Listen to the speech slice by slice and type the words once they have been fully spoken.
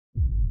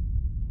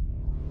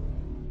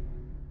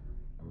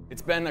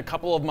It's been a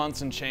couple of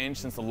months and change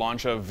since the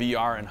launch of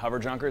VR and Hover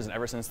Junkers, and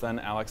ever since then,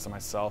 Alex and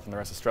myself and the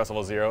rest of Stress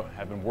Level Zero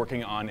have been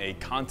working on a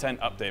content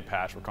update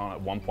patch. We're calling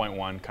it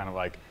 1.1, kind of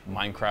like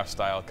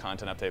Minecraft-style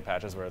content update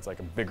patches, where it's like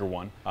a bigger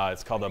one.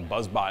 It's called a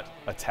BuzzBot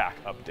Attack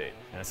Update.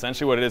 And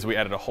essentially what it is, we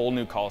added a whole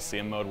new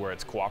Coliseum mode where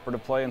it's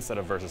cooperative play instead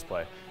of versus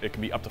play. It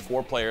can be up to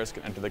 4 players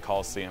can enter the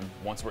Coliseum.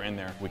 Once we're in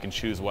there, we can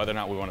choose whether or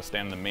not we want to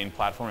stand in the main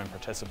platform and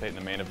participate in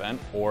the main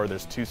event, or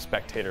there's 2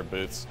 spectator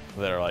booths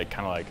that are like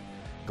kind of like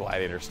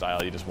gladiator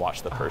style. You just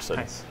watch the person.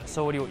 Nice.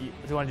 So what do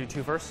you want to do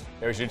 2 first?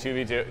 Yeah, we should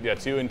do 2v2. Yeah,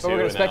 2 and 2. But we're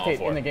going and to then all spectate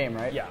 4. in the game,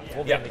 right? Yeah.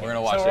 We're going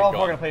to watch so it we're all go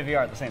 4 on. going to play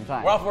VR at the same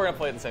time. We're all 4 going to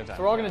play at the same time.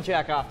 So we're all going to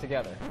jack off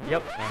together.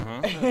 Yep.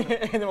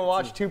 And then we'll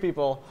watch 2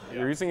 people.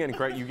 You're using it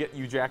incorrect.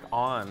 You jack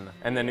on,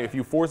 and then if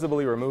you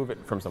forcibly remove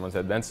it from someone's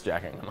head, that's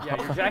jacking them off.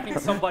 Yeah, you're jacking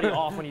somebody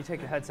off when you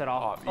take the headset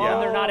off. Yeah.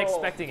 And they're not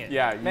expecting it.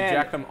 Yeah, you Man,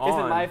 jack them on.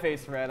 isn't my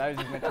face red? I was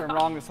using my term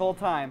wrong this whole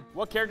time.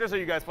 What characters are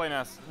you guys playing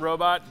as?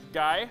 Robot,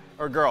 guy,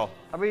 or girl?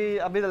 I'll be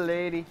the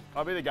lady.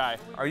 I'll be the guy.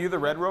 Are you the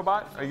red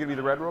robot? Are you gonna be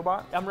the red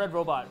robot? I'm Red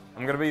Robot.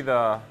 I'm gonna be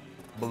the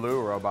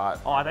blue robot.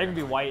 Oh, I thought you were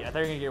gonna be white. I thought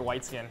you were gonna get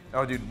white skin.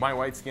 Oh, dude, my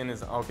white skin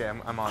is okay.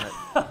 I'm on it.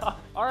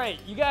 All right,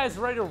 you guys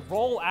ready to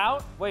roll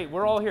out? Wait,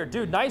 we're all here.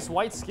 Dude, nice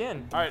white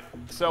skin. All right,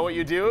 so what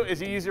you do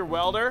is you use your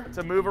welder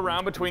to move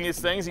around between these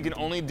things. You can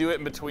only do it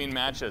in between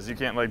matches. You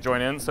can't like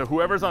join in. So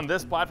whoever's on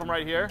this platform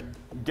right here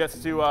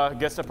gets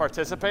to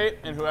participate,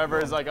 and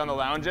whoever is like on the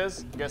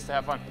lounges gets to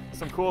have fun.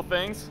 Some cool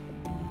things.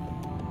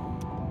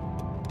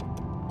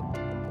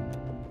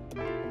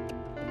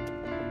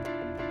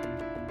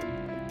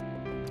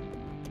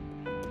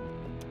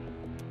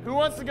 Who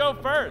wants to go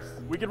first?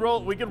 We could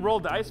roll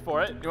dice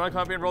for it. You want to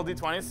come up here and roll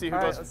d20s? See who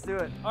All right, goes. let's do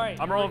it. All right,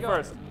 I'm here we rolling go.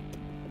 first.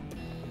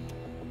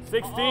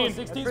 16. Oh, 16's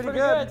pretty pretty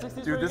good. good. 16's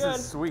Dude, pretty this good.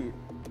 is sweet.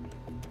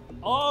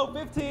 Oh,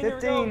 15. Here we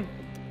 15. go.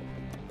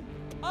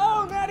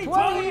 Oh, natty 20.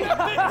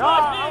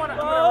 I wanna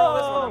roll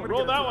this one. I'm gonna Roll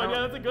give it that to one. Mel.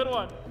 Yeah, that's a good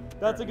one.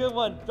 That's a good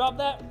one. Drop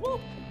that. Woo.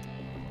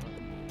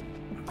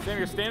 Sam,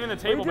 you're standing the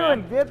What are you table,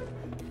 doing, man. Bib?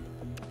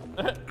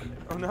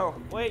 Oh no.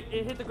 Wait,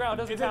 it hit the ground.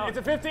 Doesn't count. It's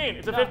a 15.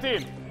 It's a No.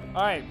 15.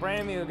 All right,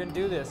 Brandon, we're gonna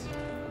do this.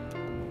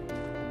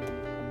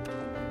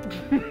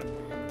 Damn!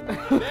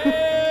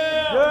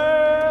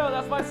 Yeah,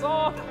 that's my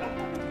song.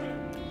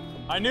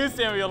 I knew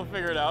Sam would be able to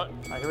figure it out. All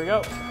right, here we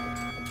go.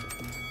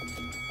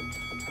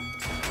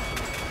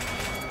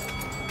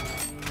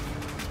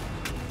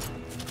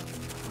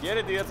 Get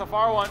it, dude. That's a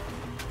far one.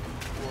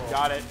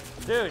 Got it.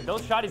 Dude,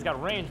 those shotties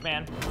got range,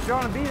 man.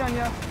 Drawing a beat on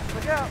you.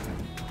 Look out.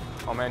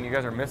 Oh man, you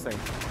guys are missing.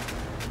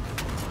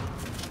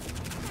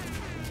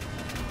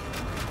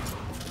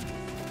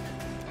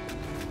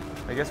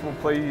 I guess we'll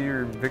play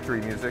your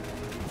victory music.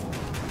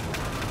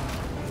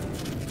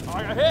 Oh,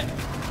 I got hit.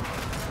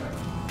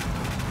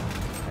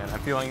 And I'm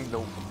feeling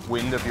the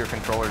wind of your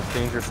controller is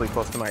dangerously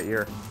close to my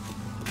ear.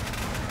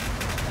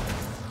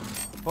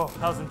 Whoa,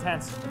 that was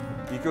intense.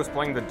 Nico's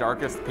playing the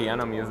darkest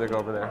piano music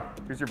over there.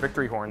 Here's your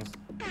victory horns.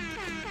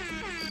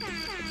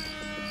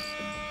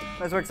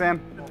 Nice work, Sam.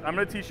 I'm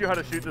going to teach you how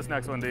to shoot this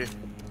next one, D.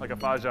 Like a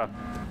Faja.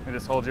 And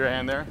just hold your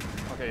hand there.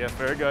 Okay, yes,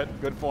 very good.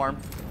 Good form.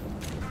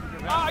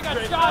 Oh, I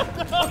got shot.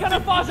 What kind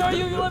of Faja are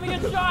you? You let me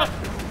get shot.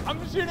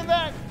 I'm shooting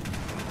back.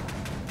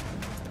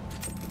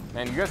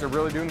 Man, you guys are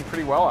really doing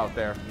pretty well out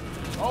there.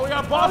 Oh, we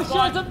got a Oh, boss shit,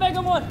 fight. it's a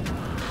mega one.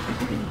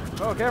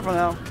 Oh, careful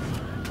now.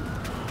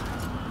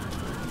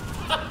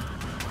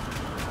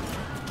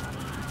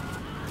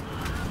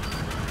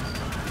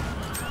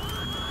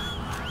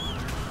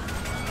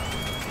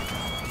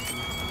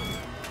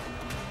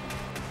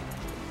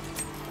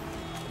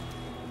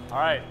 All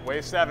right,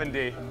 wave 7,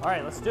 D. All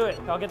right, let's do it.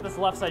 I'll get this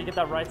left side, you get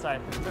that right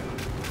side.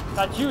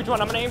 That huge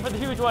one, I'm gonna aim for the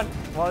huge one.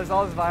 While there's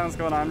all this violence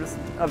going on, I'm just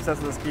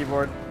obsessed with this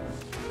keyboard.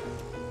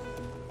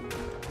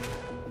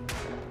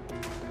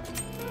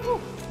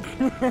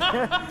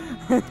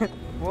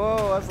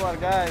 Whoa, that's a lot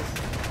of guys.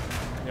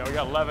 Yeah, we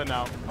got 11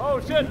 now. Oh,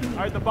 shit. All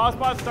right, the boss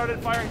bot started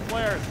firing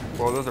flares.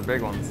 Whoa, those are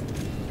big ones.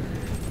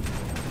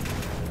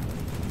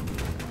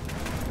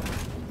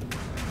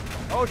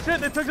 Oh,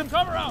 shit, they took some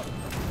cover out.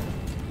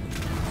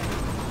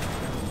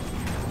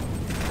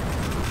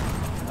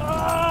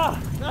 Ah!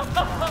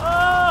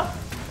 Ah!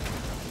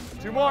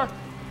 2 more.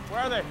 Where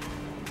are they?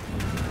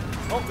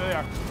 Oh, there they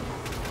are.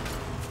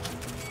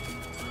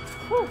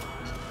 Whew.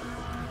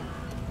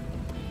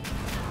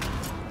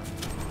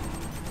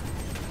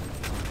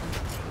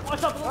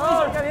 Watch out for the Oh,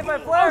 laser. I got hit by a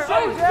flare. Oh,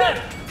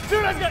 shit.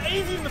 Dude, I just got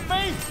AZ in the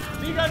face.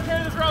 So you gotta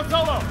carry this around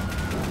solo.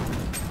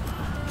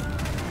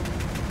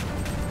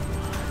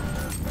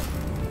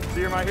 So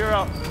you're my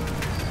hero.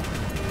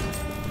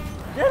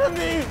 Get him,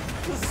 D.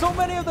 There's so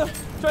many of them.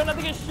 Try not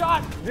to get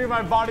shot. Dude,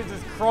 my body's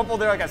just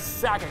crumpled there like a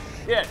sack of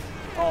shit.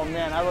 Oh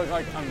man, I look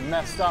like I'm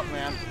messed up,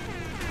 man.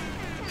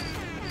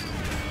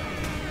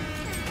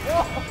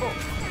 Whoa!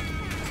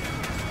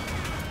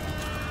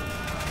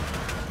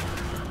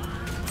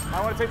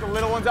 I want to take the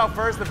little ones out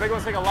first. The big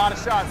ones take a lot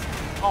of shots.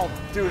 Oh,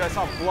 dude, I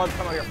saw blood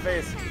come out of your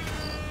face.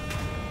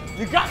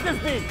 You got this,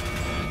 D!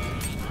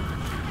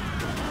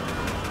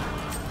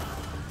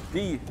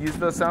 D, use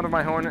the sound of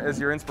my horn as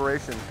your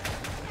inspiration.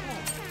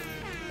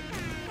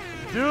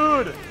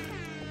 Dude!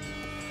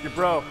 You're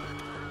broke.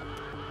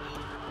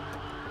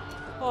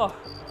 Oh.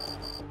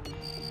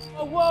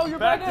 Oh, whoa, you're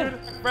back in. Dude.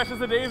 Fresh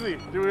as a daisy.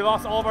 Dude, we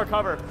lost all of our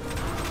cover.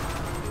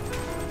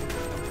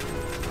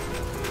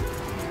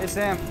 Hey,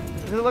 Sam.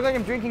 Does it look like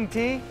I'm drinking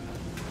tea?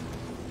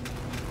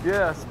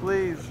 Yes,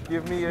 please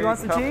give me You want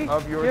some tea?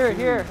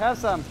 Here, have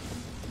some.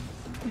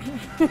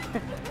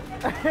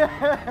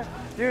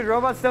 Dude,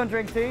 robots don't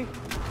drink tea.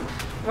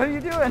 What are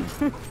you doing?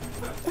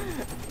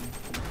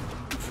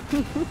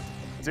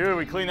 Dude,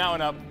 we cleaned that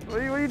one up. What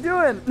are you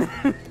doing?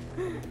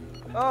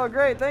 Oh,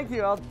 great, thank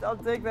you. I'll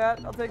take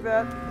that. I'll take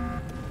that.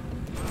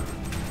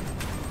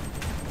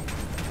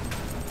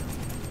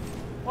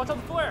 Watch out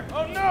the flare.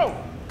 Oh no!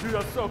 Dude,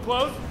 that's so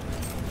close.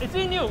 It's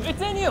in you.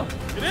 It's in you.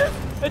 It is?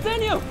 It's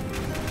in you.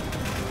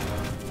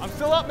 I'm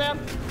still up, man.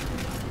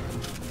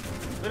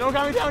 They don't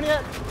got me down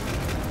yet.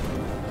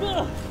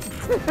 Ugh.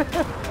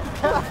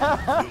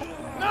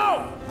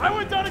 No! I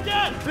went down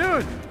again!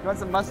 Dude, you want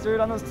some mustard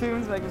on those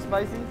tunes? Make them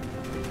spicy?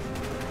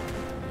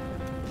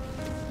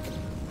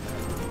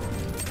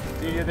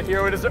 Dude, you're the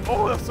hero we deserve.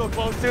 Oh, that's so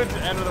close, dude, to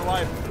the end of the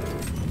life.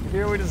 The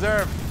hero we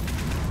deserve.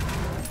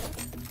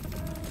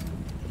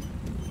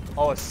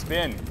 Oh, a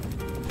spin.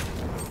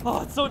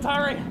 Oh, it's so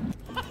tiring.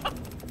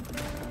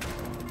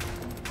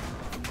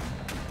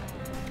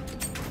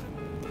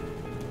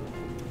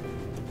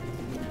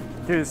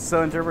 Dude, it's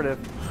so interpretive.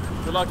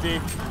 Good luck, D.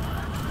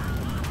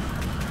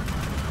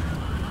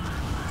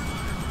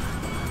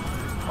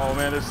 Oh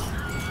man, there's.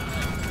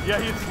 Yeah,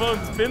 he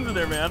exploded spins in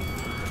there, man.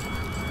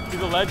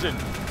 He's a legend.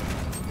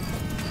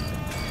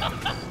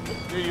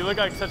 Dude, you look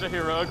like such a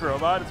heroic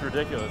robot. It's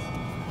ridiculous.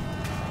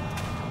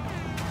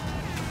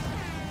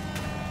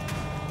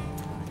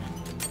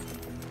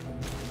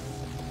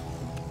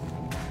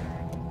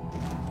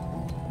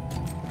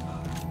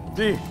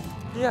 D,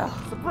 Yeah.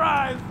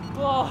 surprise!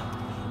 Oh,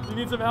 You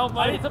need some help, I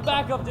buddy? need some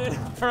backup, dude.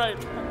 All right.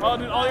 Oh,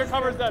 dude, all your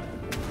cover's dead.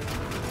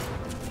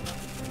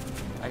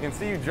 I can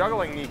see you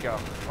juggling, Nico.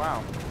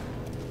 Wow.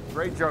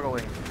 Great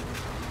juggling.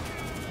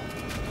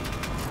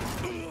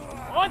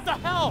 What the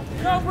hell?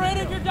 No,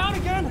 Brandon, you're down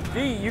again.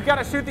 D, you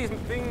gotta shoot these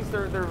things.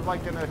 They're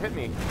like gonna hit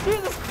me.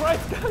 Jesus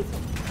Christ, guys.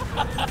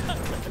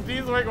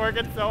 D's like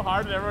working so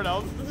hard and everyone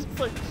else is just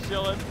like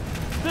chilling.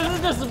 This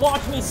is just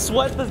watch me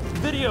sweat this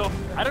video.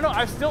 I don't know,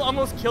 I've still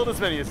almost killed as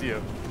many as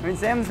you. I mean,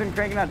 Sam's been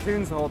cranking out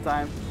tunes the whole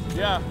time.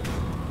 Yeah.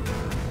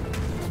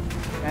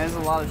 And there's a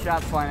lot of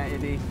shots flying at you,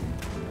 D.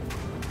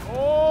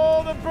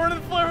 Oh, the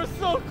burning flare was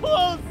so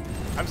close.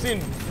 I'm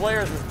seeing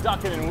flares just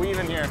ducking and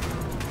weaving here.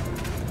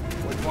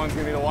 Which one's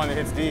gonna be the one that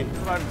hits D?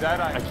 I'm dead.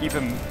 I keep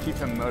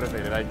him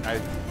motivated.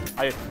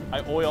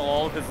 I oil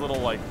all of his little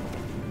like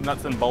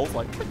nuts and bolts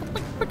like.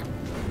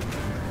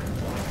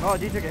 Oh,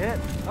 D took a hit.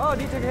 Oh,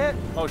 D took a hit.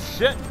 Oh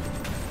shit!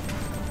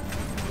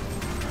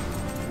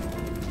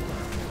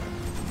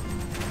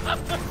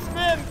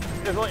 Spin!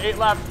 There's only 8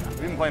 left.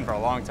 We've been playing for a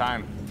long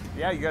time.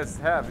 Yeah, you guys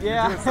have.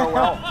 Yeah. You're doing so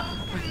well.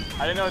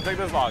 I didn't know it took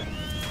this long.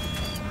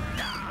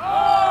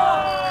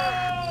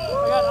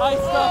 I got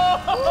iced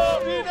up.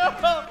 Oh, Nino!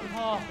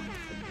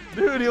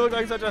 Dude, you look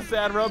like such a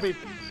sad Roby.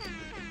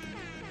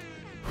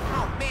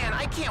 Oh man,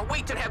 I can't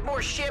wait to have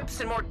more ships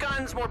and more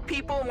guns, more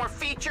people, more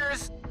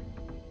features.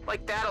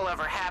 Like that'll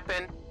ever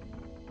happen.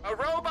 A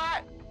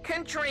robot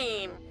can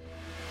dream.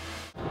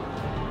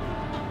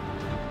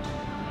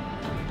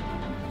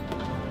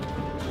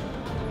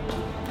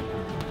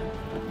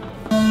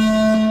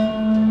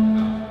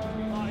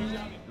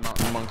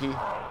 Mountain monkey.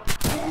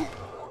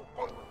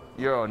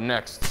 You're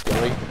next,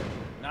 Skelly.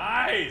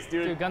 Nice,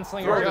 dude. Dude,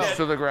 gunslinger, Throw go. this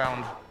to the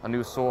ground. A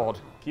new sword.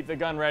 Keep the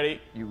gun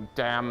ready. You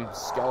damn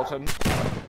skeleton.